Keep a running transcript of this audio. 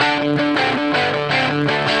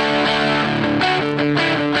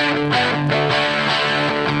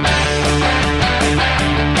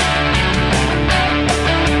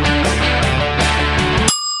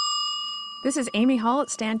Amy Hall at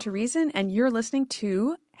Stand to Reason, and you're listening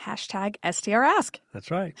to #STRask.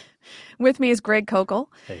 That's right. With me is Greg Kokel.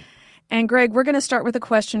 Hey. And Greg, we're going to start with a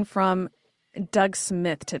question from Doug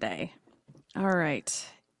Smith today. All right.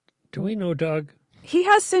 Do we know Doug? He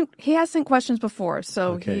has sent questions before,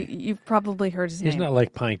 so Okay. you've probably heard his name. He's not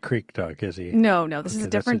like Pine Creek Doug, is he? No. This is a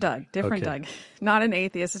different Doug. Doug. Not an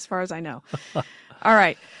atheist as far as I know. All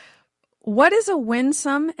right. What is a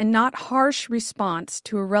winsome and not harsh response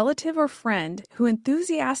to a relative or friend who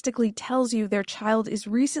enthusiastically tells you their child is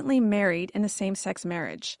recently married in a same-sex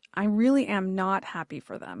marriage? I really am not happy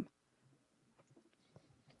for them.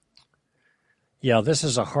 Yeah, this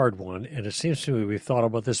is a hard one, and it seems to me we've thought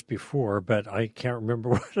about this before, but I can't remember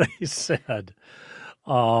what I said.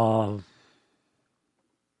 Well,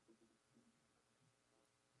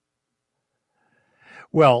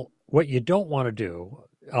 what you don't want to do,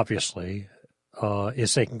 obviously,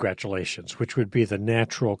 is say congratulations, which would be the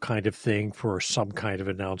natural kind of thing for some kind of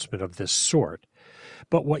announcement of this sort.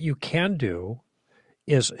 But what you can do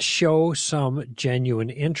is show some genuine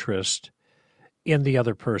interest in the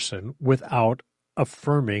other person without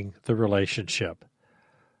affirming the relationship.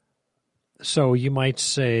 So you might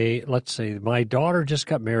say, let's say, my daughter just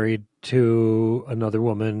got married to another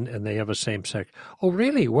woman and they have a same sex. Oh,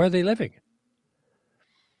 really? Where are they living?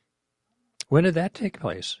 When did that take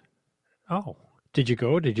place? Oh, did you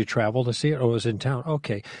go? Did you travel to see it? Oh, it was in town.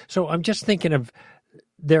 Okay. So I'm just thinking of,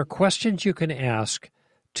 there are questions you can ask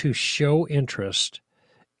to show interest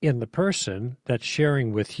in the person that's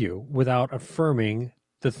sharing with you without affirming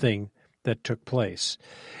the thing that took place.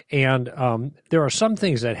 And there are some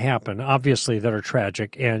things that happen, obviously, that are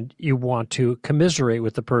tragic, and you want to commiserate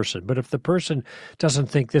with the person. But if the person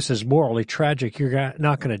doesn't think this is morally tragic, you're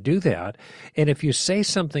not going to do that. And if you say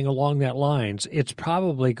something along that lines, it's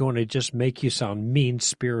probably going to just make you sound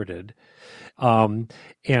mean-spirited. And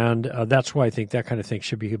that's why I think that kind of thing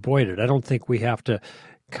should be avoided. I don't think we have to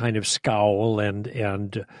kind of scowl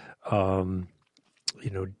and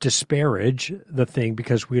disparage the thing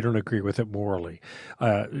because we don't agree with it morally.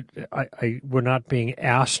 We're not being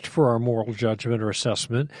asked for our moral judgment or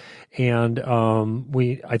assessment, and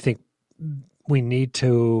I think we need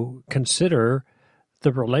to consider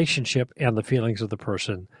the relationship and the feelings of the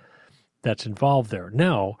person that's involved there.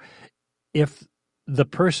 Now, if the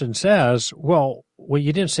person says, well,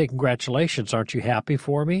 you didn't say congratulations, aren't you happy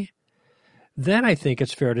for me? Then I think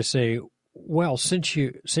it's fair to say, well, since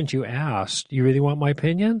you asked, you really want my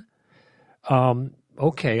opinion?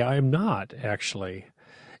 Okay, I'm not actually,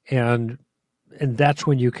 and that's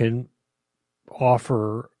when you can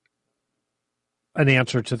offer an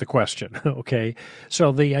answer to the question. Okay,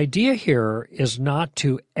 so the idea here is not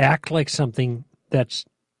to act like something that's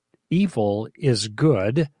evil is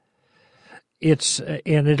good.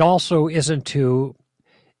 And it also isn't to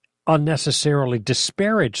unnecessarily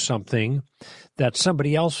disparage something that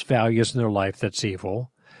somebody else values in their life that's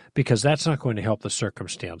evil, because that's not going to help the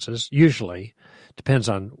circumstances. Usually, depends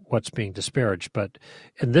on what's being disparaged. But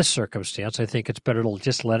in this circumstance, I think it's better to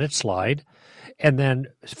just let it slide and then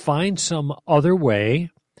find some other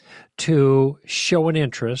way to show an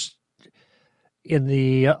interest in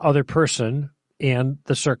the other person and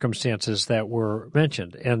the circumstances that were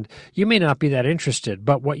mentioned. And you may not be that interested,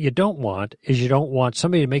 but what you don't want is you don't want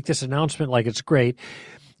somebody to make this announcement like it's great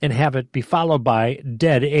and have it be followed by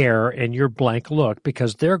dead air and your blank look,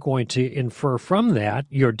 because they're going to infer from that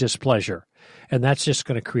your displeasure. And that's just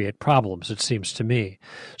going to create problems, it seems to me.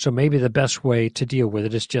 So maybe the best way to deal with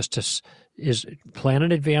it is just is plan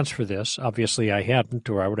in advance for this. Obviously, I hadn't,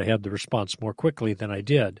 or I would have had the response more quickly than I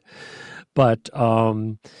did. But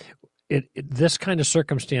this kind of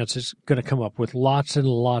circumstance is going to come up with lots and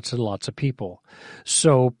lots and lots of people.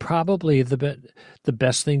 So probably the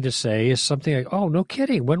best thing to say is something like, oh, no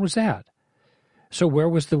kidding, when was that? So where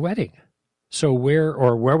was the wedding? So where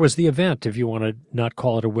was the event, if you want to not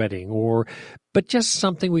call it a wedding? But just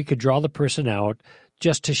something we could draw the person out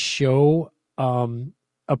just to show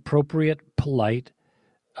appropriate, polite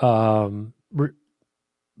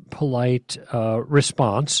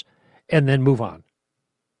response, and then move on.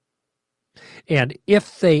 And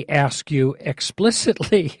if they ask you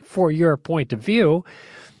explicitly for your point of view,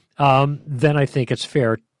 then I think it's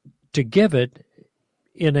fair to give it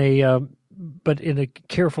in a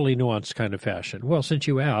carefully nuanced kind of fashion. Well, since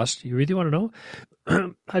you asked, you really want to know?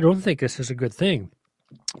 I don't think this is a good thing,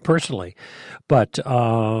 personally, but there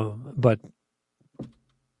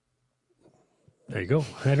you go.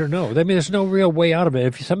 I don't know. I mean, there's no real way out of it.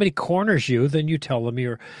 If somebody corners you, then you tell them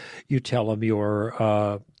you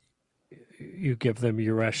give them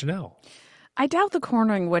your rationale. I doubt the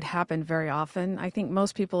cornering would happen very often. I think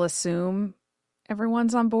most people assume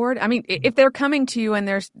everyone's on board. I mean, if they're coming to you and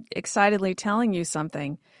they're excitedly telling you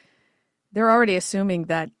something, they're already assuming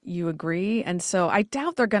that you agree. And so I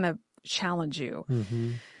doubt they're going to challenge you.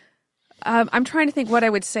 Mm-hmm. I'm trying to think what I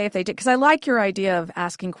would say if they did, because I like your idea of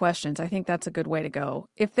asking questions. I think that's a good way to go.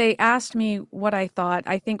 If they asked me what I thought,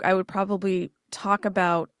 I think I would probably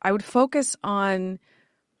I would focus on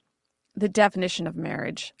the definition of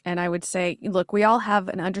marriage. And I would say, look, we all have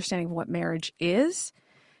an understanding of what marriage is.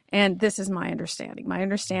 And this is my understanding. My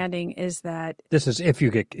understanding is that this is if they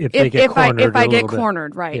get cornered. If I get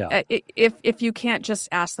cornered, right? Yeah. If you can't just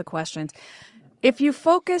ask the questions, if you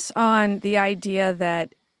focus on the idea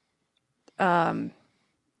that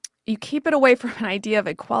you keep it away from an idea of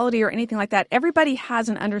equality or anything like that, everybody has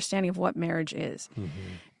an understanding of what marriage is. Mm-hmm.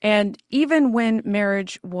 And even when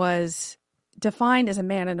marriage was defined as a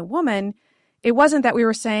man and a woman, it wasn't that we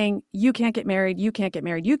were saying, you can't get married, you can't get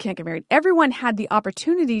married, you can't get married. Everyone had the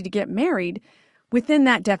opportunity to get married within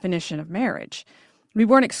that definition of marriage. We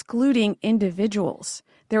weren't excluding individuals.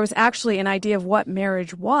 There was actually an idea of what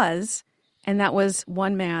marriage was, and that was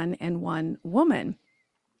one man and one woman.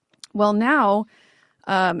 Well, now,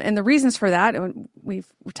 and the reasons for that,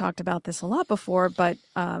 we've talked about this a lot before, but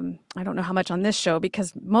I don't know how much on this show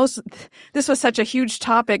because this was such a huge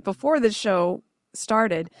topic before this show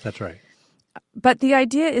started. That's right. But the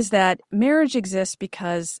idea is that marriage exists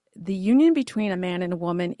because the union between a man and a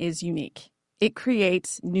woman is unique. It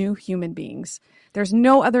creates new human beings. There's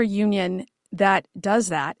no other union that does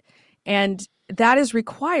that. And that is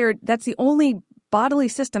required. That's the only bodily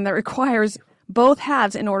system that requires both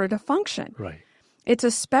halves in order to function. Right. It's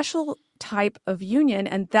a special type of union,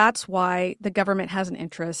 and that's why the government has an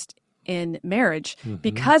interest in marriage,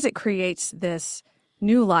 because it creates this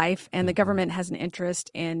new life, and the government has an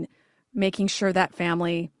interest in making sure that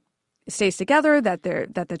family stays together, that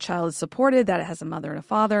the child is supported, that it has a mother and a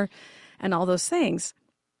father, and all those things.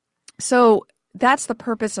 So that's the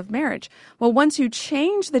purpose of marriage. Well, once you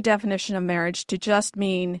change the definition of marriage to just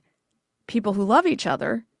mean people who love each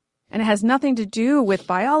other, and it has nothing to do with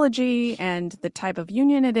biology and the type of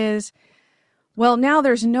union it is, well, now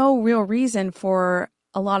there's no real reason for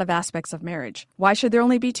a lot of aspects of marriage. Why should there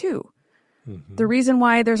only be two? Mm-hmm. The reason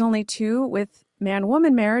why there's only two with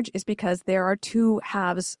man-woman marriage is because there are two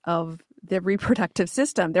halves of the reproductive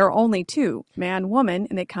system. There are only two, man-woman,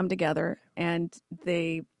 and they come together, and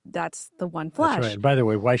that's the one flesh. That's right. And by the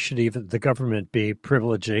way, why should even the government be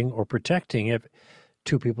privileging or protecting if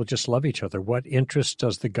two people just love each other? What interest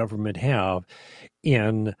does the government have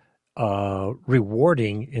in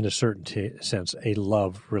rewarding, in a certain sense, a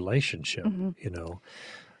love relationship? Mm-hmm.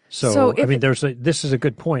 So I mean, this is a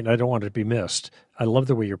good point. I don't want it to be missed. I love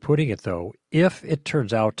the way you're putting it, though. If it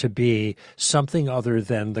turns out to be something other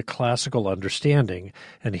than the classical understanding,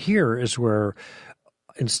 and here is where,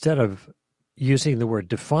 instead of using the word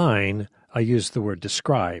define, I use the word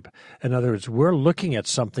describe. In other words, we're looking at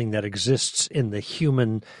something that exists in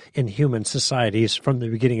human societies from the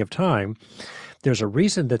beginning of time. There's a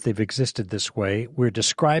reason that they've existed this way. We're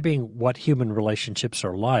describing what human relationships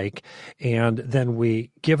are like, and then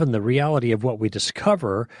given the reality of what we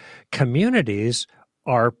discover, communities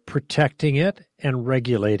are protecting it and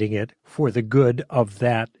regulating it for the good of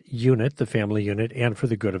that unit, the family unit, and for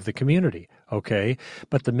the good of the community, okay?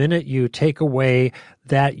 But the minute you take away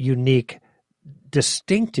that unique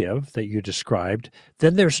distinctive that you described,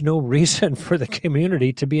 then there's no reason for the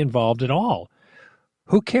community to be involved at all.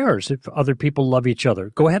 Who cares if other people love each other?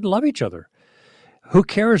 Go ahead and love each other. Who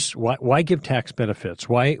cares? Why give tax benefits?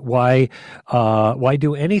 Why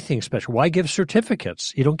do anything special? Why give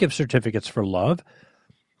certificates? You don't give certificates for love.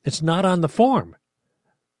 It's not on the form.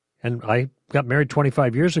 And I got married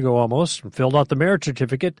 25 years ago almost and filled out the marriage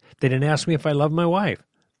certificate. They didn't ask me if I love my wife.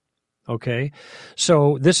 Okay?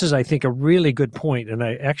 So this is, I think, a really good point, and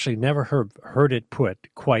I actually never heard it put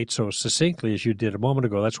quite so succinctly as you did a moment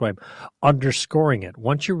ago. That's why I'm underscoring it.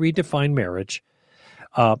 Once you redefine marriage,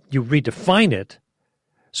 you redefine it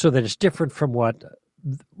so that it's different from what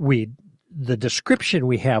the description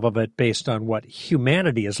we have of it based on what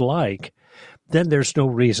humanity is like, then there's no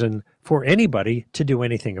reason for anybody to do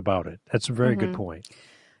anything about it. That's a very good point.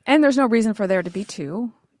 And there's no reason for there to be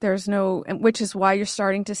two. Which is why you're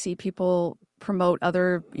starting to see people promote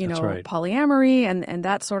other, polyamory and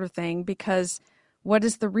that sort of thing, because what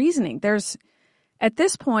is the reasoning? At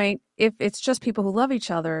this point, if it's just people who love each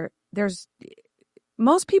other,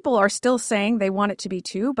 most people are still saying they want it to be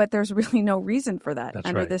two, but there's really no reason for that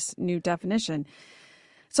under this new definition.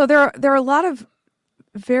 So there are a lot of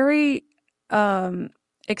very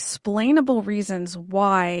explainable reasons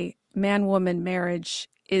why man-woman marriage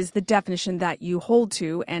is the definition that you hold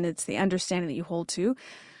to, and it's the understanding that you hold to.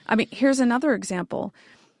 I mean, here's another example.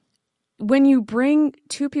 When you bring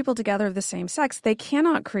two people together of the same sex, they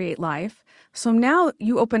cannot create life. So now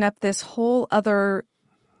you open up this whole other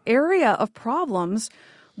area of problems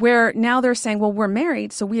where now they're saying, well, we're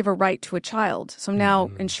married, so we have a right to a child. So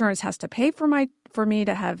now insurance has to pay for me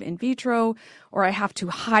to have in vitro, or I have to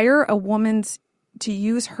hire a woman to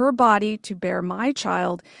use her body to bear my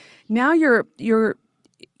child. Now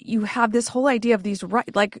you have this whole idea of these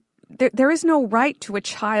rights. Like there is no right to a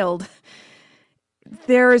child.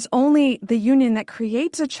 There is only the union that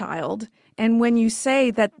creates a child. And when you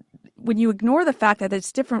say that, when you ignore the fact that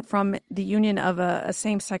it's different from the union of a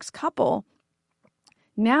same-sex couple,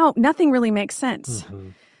 now nothing really makes sense.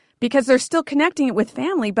 Because they're still connecting it with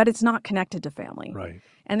family, but it's not connected to family. Right.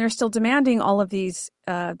 And they're still demanding all of these,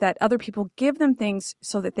 that other people give them things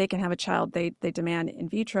so that they can have a child. They demand in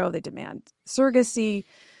vitro, they demand surrogacy.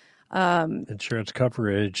 Insurance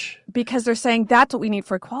coverage. Because they're saying that's what we need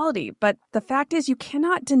for equality. But the fact is, you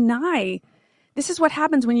cannot deny. This is what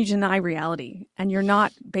happens when you deny reality, and you're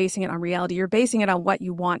not basing it on reality. You're basing it on what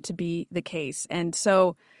you want to be the case. And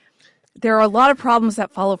so there are a lot of problems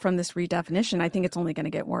that follow from this redefinition. I think it's only going to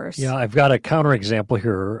get worse. Yeah, I've got a counterexample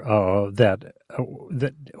here that,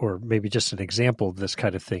 or maybe just an example of this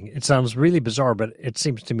kind of thing. It sounds really bizarre, but it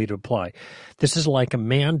seems to me to apply. This is like a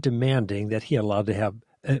man demanding that he allowed to have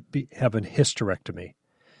a hysterectomy.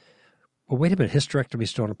 Well, wait a minute,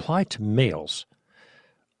 hysterectomies don't apply to males,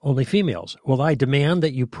 only females. Well, I demand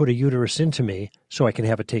that you put a uterus into me so I can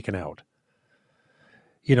have it taken out.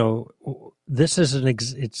 You know, this is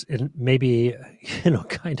it's maybe,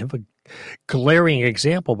 kind of a glaring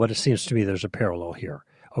example, but it seems to me there's a parallel here.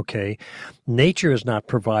 Okay. Nature has not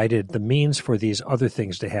provided the means for these other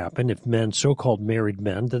things to happen. If men, so-called married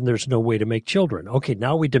men, then there's no way to make children. Okay.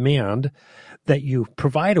 Now we demand that you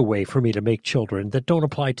provide a way for me to make children that don't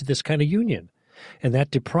apply to this kind of union. And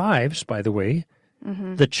that deprives, by the way,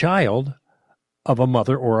 the child of a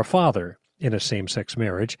mother or a father in a same-sex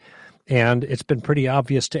marriage. And it's been pretty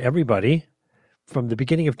obvious to everybody from the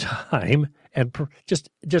beginning of time, and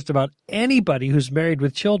just about anybody who's married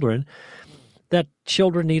with children, that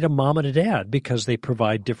children need a mom and a dad because they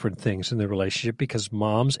provide different things in the relationship, because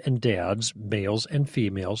moms and dads, males and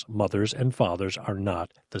females, mothers and fathers are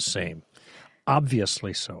not the same.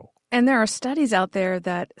 Obviously so. And there are studies out there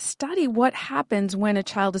that study what happens when a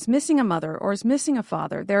child is missing a mother or is missing a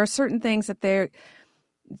father. There are certain things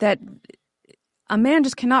that a man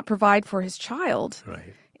just cannot provide for his child.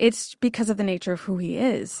 Right. It's because of the nature of who he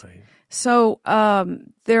is. Right. So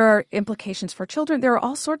there are implications for children. There are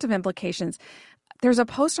all sorts of implications. There's a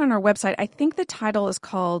post on our website. I think the title is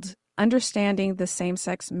called Understanding the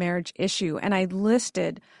Same-Sex Marriage Issue. And I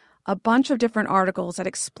listed a bunch of different articles that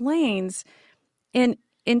explains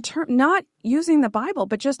not using the Bible,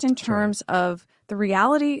 but just in terms of the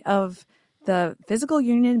reality of the physical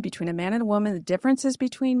union between a man and a woman, the differences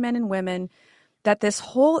between men and women, that this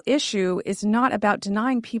whole issue is not about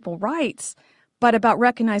denying people rights, but about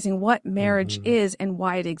recognizing what marriage is and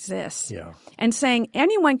why it exists. Yeah. And saying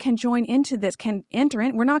anyone can join into this, can enter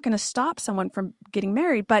in. We're not going to stop someone from getting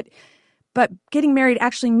married, but getting married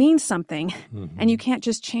actually means something, and you can't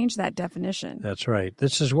just change that definition. That's right.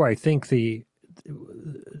 This is where I think the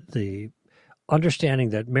understanding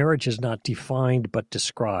that marriage is not defined but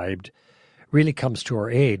described really comes to our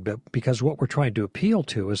aid, but because what we're trying to appeal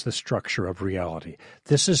to is the structure of reality.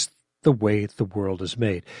 This is the way the world is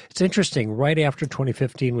made. It's interesting, right after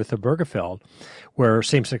 2015 with the Obergefell, where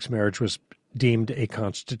same-sex marriage was deemed a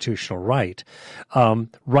constitutional right,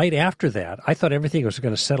 right after that, I thought everything was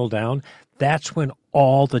going to settle down. That's when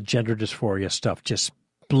all the gender dysphoria stuff just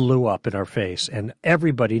blew up in our face, and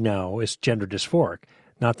everybody now is gender dysphoric.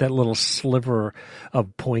 Not that little sliver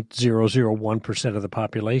of 0.001% of the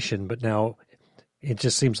population, but now it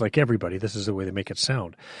just seems like everybody. This is the way they make it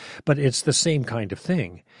sound. But it's the same kind of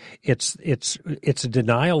thing. It's a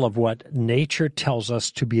denial of what nature tells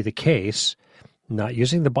us to be the case, not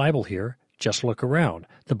using the Bible here. Just look around.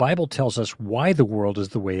 The Bible tells us why the world is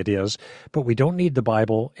the way it is, but we don't need the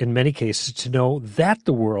Bible in many cases to know that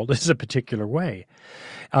the world is a particular way.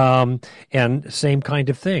 And same kind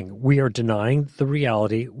of thing. We are denying the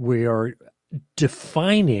reality. We are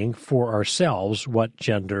defining for ourselves what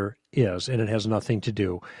gender is, and it has nothing to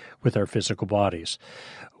do with our physical bodies.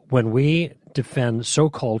 When we defend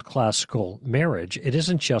so-called classical marriage, it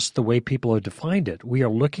isn't just the way people have defined it. We are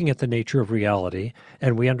looking at the nature of reality,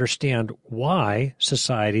 and we understand why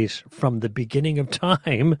societies from the beginning of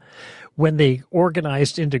time, when they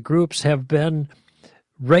organized into groups, have been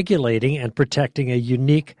regulating and protecting a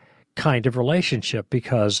unique kind of relationship.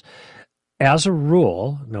 Because as a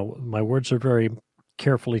rule, now my words are very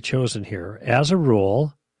carefully chosen here, as a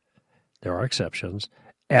rule, there are exceptions,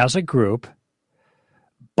 as a group,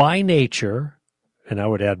 by nature, and I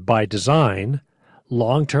would add by design,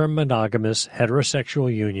 long-term monogamous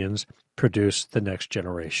heterosexual unions produce the next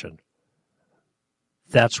generation.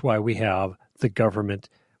 That's why we have the government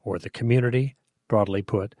or the community, broadly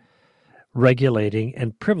put, regulating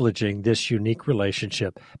and privileging this unique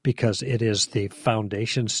relationship because it is the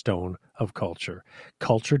foundation stone of culture.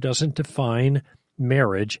 Culture doesn't define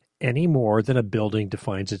marriage any more than a building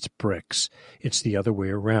defines its bricks. It's the other way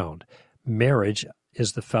around. Marriage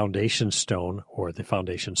is the foundation stone, or the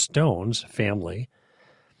foundation stones, family,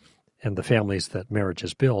 and the families that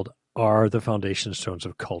marriages build are the foundation stones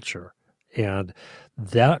of culture. And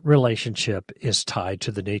that relationship is tied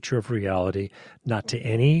to the nature of reality, not to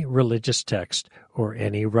any religious text or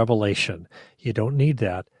any revelation. You don't need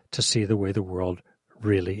that to see the way the world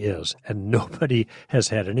really is. And nobody has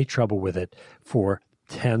had any trouble with it for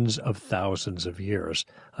tens of thousands of years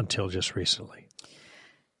until just recently.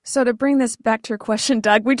 So to bring this back to your question,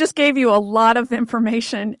 Doug, we just gave you a lot of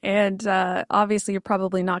information, and obviously you're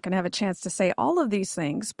probably not going to have a chance to say all of these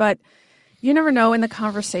things, but you never know in the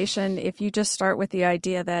conversation if you just start with the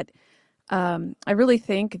idea that I really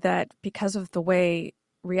think that because of the way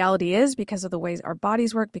reality is, because of the ways our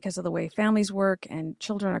bodies work, because of the way families work and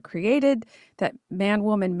children are created, that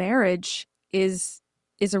man-woman marriage is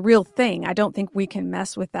a real thing. I don't think we can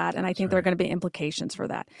mess with that, and I think there are going to be implications for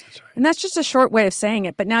that. That's right. And that's just a short way of saying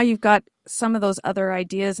it, but now you've got some of those other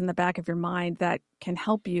ideas in the back of your mind that can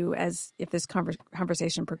help you as if this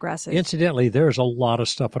conversation progresses. Incidentally, there's a lot of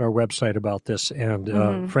stuff on our website about this,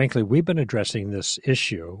 and frankly, we've been addressing this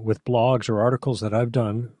issue with blogs or articles that I've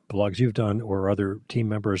done, blogs you've done, or other team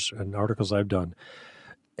members and articles I've done,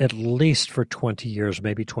 at least for 20 years,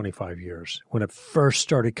 maybe 25 years. When it first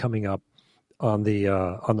started coming up on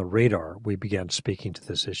the radar, we began speaking to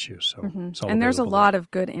this issue. So, and there's a lot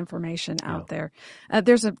of good information out there.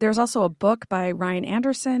 There's also a book by Ryan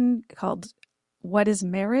Anderson called "What Is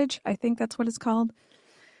Marriage?" I think that's what it's called.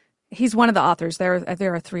 He's one of the authors. There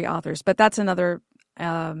are 3 authors, but that's another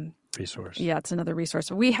resource. Yeah, it's another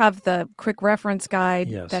resource. We have the quick reference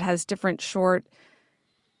guide that has different short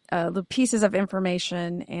pieces of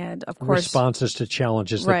information, and of course responses to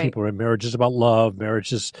challenges that people are in. Marriage is about love.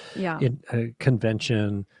 Marriage is in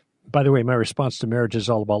convention. By the way, my response to marriage is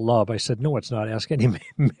all about love. I said, no, it's not. Ask any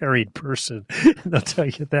married person. And they'll tell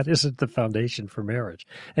you that isn't the foundation for marriage.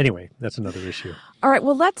 Anyway, that's another issue. All right.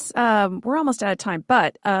 Well, we're almost out of time,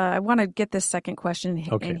 but I want to get this second question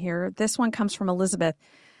in here. This one comes from Elizabeth.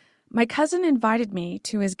 My cousin invited me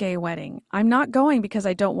to his gay wedding. I'm not going because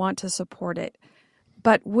I don't want to support it.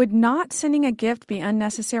 But would not sending a gift be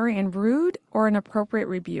unnecessary and rude, or an appropriate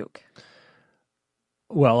rebuke?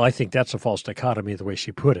 Well, I think that's a false dichotomy, the way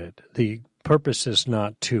she put it. The purpose is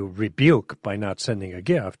not to rebuke by not sending a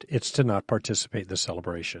gift. It's to not participate in the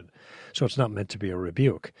celebration. So it's not meant to be a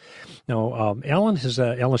rebuke. Now, Alan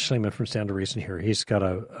Schleman from Stand to Reason here, he's got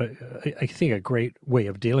I think, a great way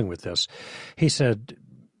of dealing with this. He said,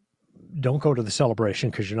 don't go to the celebration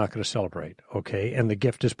because you're not going to celebrate, okay? And the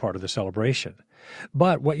gift is part of the celebration.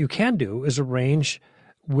 But what you can do is arrange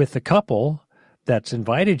with the couple that's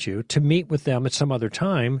invited you to meet with them at some other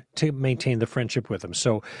time to maintain the friendship with them.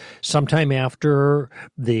 So sometime after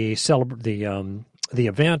the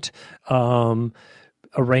event,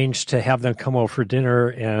 arrange to have them come over for dinner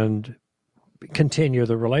and continue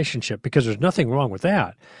the relationship, because there's nothing wrong with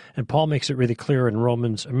that. And Paul makes it really clear in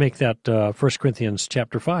Romans, 1 Corinthians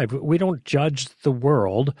chapter 5. We don't judge the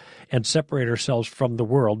world and separate ourselves from the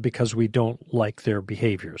world because we don't like their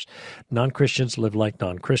behaviors. Non-Christians live like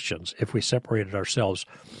non-Christians. If we separated ourselves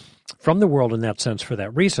from the world in that sense for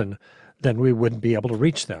that reason, then we wouldn't be able to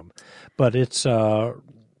reach them. But it's I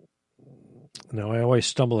always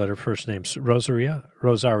stumble at her first name. Rosaria.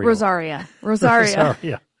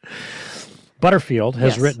 Butterfield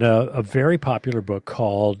has written a very popular book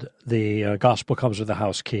called The Gospel Comes with a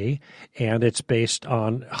House Key, and it's based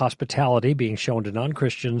on hospitality being shown to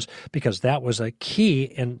non-Christians because that was a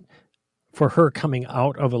key for her coming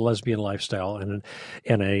out of a lesbian lifestyle and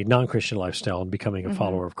a non-Christian lifestyle and becoming a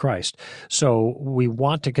follower of Christ. So we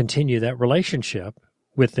want to continue that relationship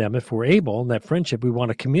with them if we're able, and that friendship, we want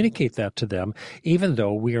to communicate that to them, even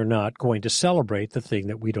though we are not going to celebrate the thing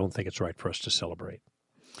that we don't think it's right for us to celebrate.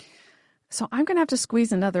 So I'm going to have to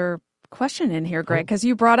squeeze another question in here, Greg, because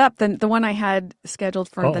you brought up the one I had scheduled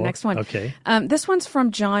for the next one. Okay. This one's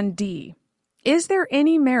from John D. Is there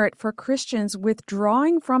any merit for Christians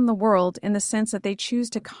withdrawing from the world in the sense that they choose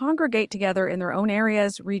to congregate together in their own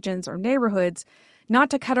areas, regions, or neighborhoods, not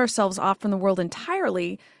to cut ourselves off from the world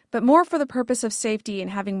entirely, but more for the purpose of safety and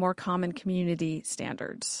having more common community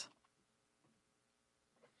standards?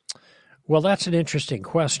 Well, that's an interesting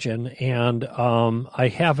question, and I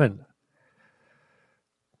haven't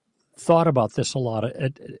thought about this a lot.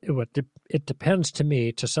 It depends to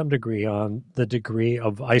me to some degree on the degree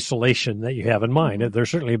of isolation that you have in mind. Mm-hmm. There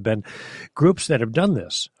certainly have been groups that have done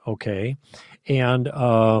this, okay, and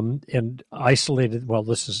isolated. Well,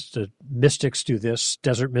 this is the mystics do this,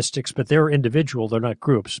 desert mystics, but they're individual; they're not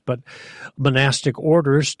groups. But monastic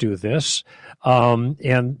orders do this,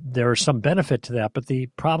 and there's some benefit to that. But the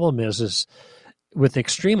problem is with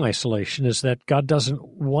extreme isolation is that God doesn't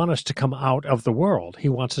want us to come out of the world. He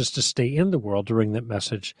wants us to stay in the world to bring that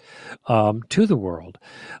message to the world.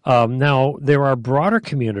 Now, there are broader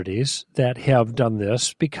communities that have done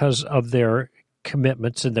this because of their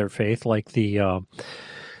commitments in their faith, like the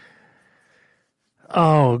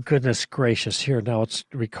oh, goodness gracious. Here, now it's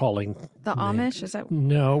recalling. The Amish, is that?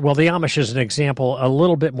 No. Well, the Amish is an example, a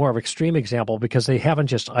little bit more of an extreme example, because they haven't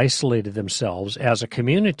just isolated themselves as a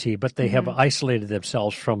community, but they have isolated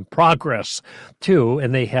themselves from progress, too.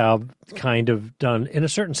 And they have kind of done, in a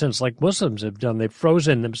certain sense, like Muslims have done. They've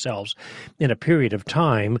frozen themselves in a period of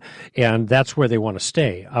time, and that's where they want to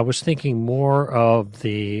stay. I was thinking more of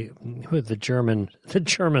the Germans.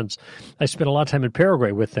 I spent a lot of time in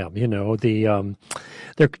Paraguay with them,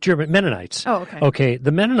 they're German Mennonites. Oh, okay. Okay,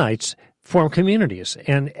 the Mennonites form communities,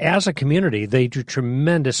 and as a community, they do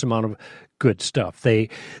tremendous amount of good stuff. They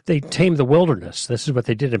tame the wilderness. This is what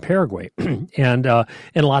they did in Paraguay, and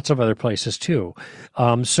lots of other places too.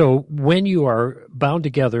 So when you are bound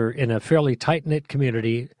together in a fairly tight-knit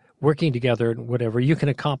community, working together and whatever, you can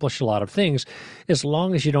accomplish a lot of things as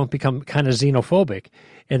long as you don't become kind of xenophobic.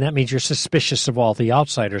 And that means you're suspicious of all the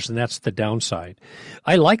outsiders, and that's the downside.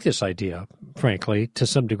 I like this idea, frankly, to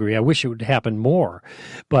some degree. I wish it would happen more.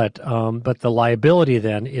 But the liability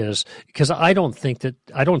then is, because I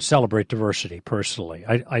don't celebrate diversity personally.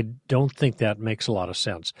 I don't think that makes a lot of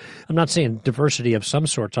sense. I'm not saying diversity of some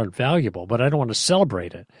sorts aren't valuable, but I don't want to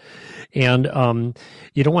celebrate it. And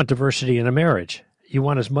you don't want diversity in a marriage. You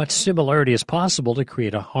want as much similarity as possible to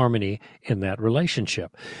create a harmony in that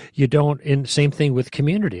relationship. You don't, and same thing with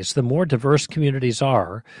communities. The more diverse communities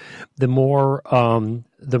are, the more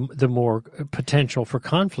the more potential for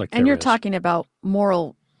conflict. And you're talking about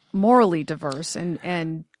morally diverse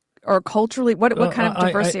and or culturally. What kind of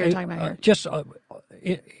diversity are you talking about here? Just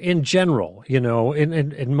in general,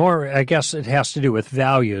 and more, I guess it has to do with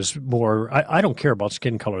values more. I don't care about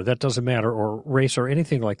skin color. That doesn't matter, or race or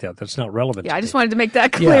anything like that. That's not relevant. Yeah, I just wanted to make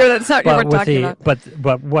that clear. That's not what we're talking about.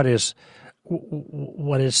 But what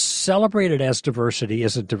is celebrated as diversity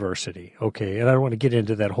isn't diversity, okay? And I don't want to get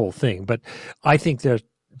into that whole thing, but I think that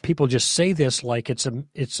people just say this like it's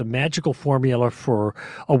a magical formula for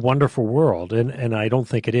a wonderful world, and I don't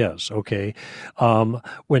think it is, okay?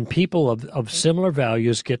 When people of similar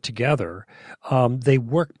values get together, they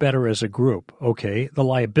work better as a group, okay? The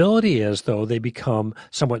liability is, though, they become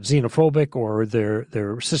somewhat xenophobic, or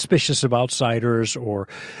they're suspicious of outsiders, or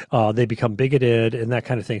they become bigoted and that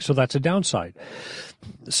kind of thing. So that's a downside.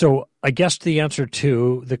 So I guess the answer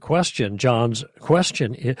to the question, John's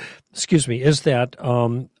question, is that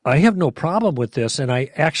I have no problem with this, and I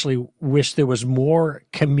actually wish there was more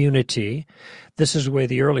community. This is the way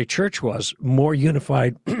the early church was, more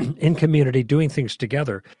unified in community, doing things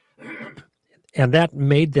together. And that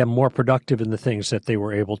made them more productive in the things that they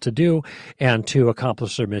were able to do and to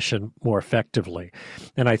accomplish their mission more effectively.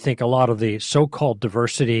 And I think a lot of the so-called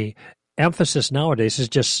diversity emphasis nowadays has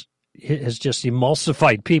just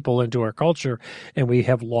emulsified people into our culture, and we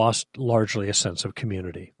have lost largely a sense of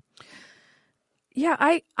community. Yeah,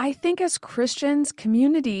 I think as Christians,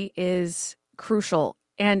 community is crucial.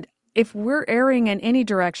 And if we're erring in any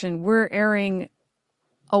direction, we're erring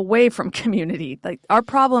away from community. Like, our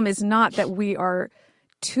problem is not that we are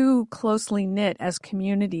too closely knit as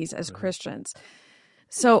communities, as Christians.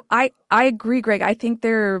 So I agree, Greg. I think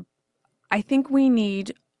we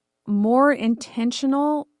need more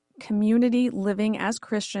intentional community living as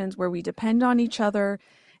Christians, where we depend on each other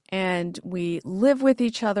and we live with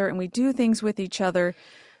each other and we do things with each other.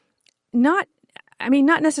 Not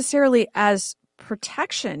necessarily as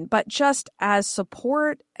protection, but just as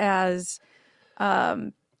support, as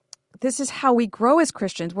this is how we grow as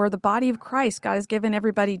Christians. We're the body of Christ. God has given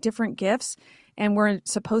everybody different gifts, and we're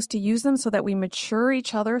supposed to use them so that we mature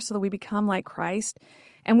each other, so that we become like Christ.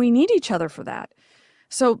 And we need each other for that.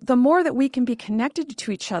 So the more that we can be connected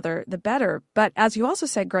to each other, the better. But as you also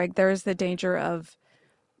said, Greg, there is the danger of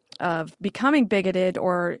becoming bigoted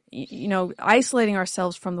or, isolating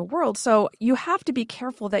ourselves from the world. So you have to be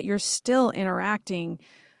careful that you're still interacting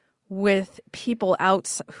with people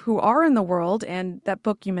who are in the world. And that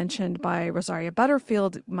book you mentioned by Rosaria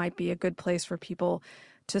Butterfield might be a good place for people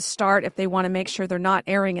to start if they want to make sure they're not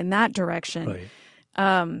erring in that direction.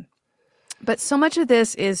 Right. But so much of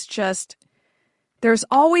this is just there are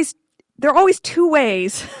always two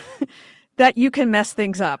ways that you can mess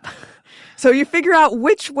things up. So you figure out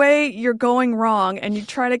which way you're going wrong, and you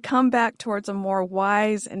try to come back towards a more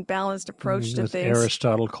wise and balanced approach to things.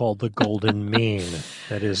 Aristotle called the golden mean.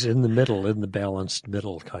 That is in the middle, in the balanced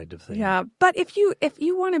middle kind of thing. Yeah, but if you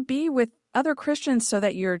want to be with other Christians so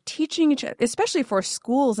that you're teaching each other, especially for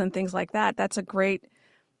schools and things like that, that's a great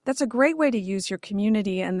way to use your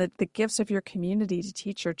community and the gifts of your community to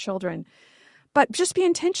teach your children. But just be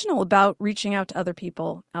intentional about reaching out to other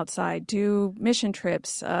people outside. Do mission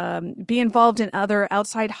trips. Be involved in other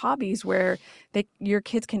outside hobbies where your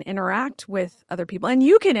kids can interact with other people. And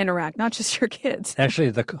you can interact, not just your kids.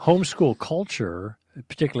 Actually, the homeschool culture,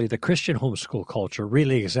 particularly the Christian homeschool culture,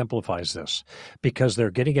 really exemplifies this because they're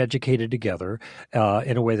getting educated together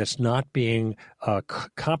in a way that's not being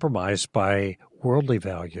compromised by worldly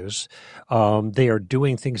values. They are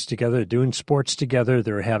doing things together, doing sports together,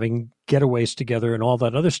 they're having getaways together and all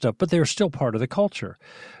that other stuff, but they're still part of the culture.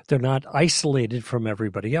 They're not isolated from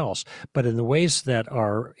everybody else, but in the ways that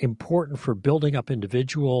are important for building up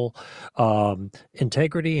individual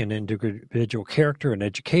integrity and individual character and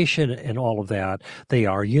education and all of that, they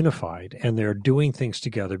are unified and they're doing things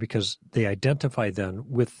together because they identify then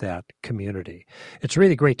with that community. It's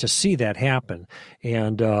really great to see that happen,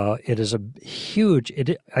 and it is a huge.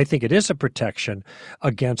 I think it is a protection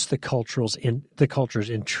against the culture's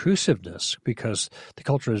intrusiveness because the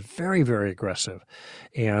culture is very, very aggressive,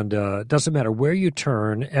 and it doesn't matter where you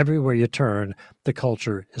turn, everywhere you turn, the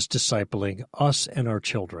culture is discipling us and our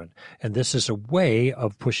children, and this is a way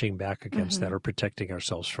of pushing back against that or protecting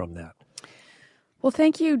ourselves from that. Well,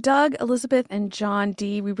 thank you, Doug, Elizabeth, and John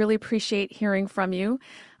D. We really appreciate hearing from you.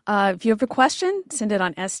 If you have a question, send it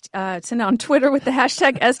on Twitter with the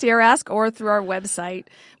hashtag SDRask or through our website.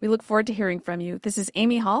 We look forward to hearing from you. This is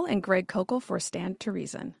Amy Hall and Greg Kokel for Stand to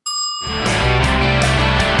Reason.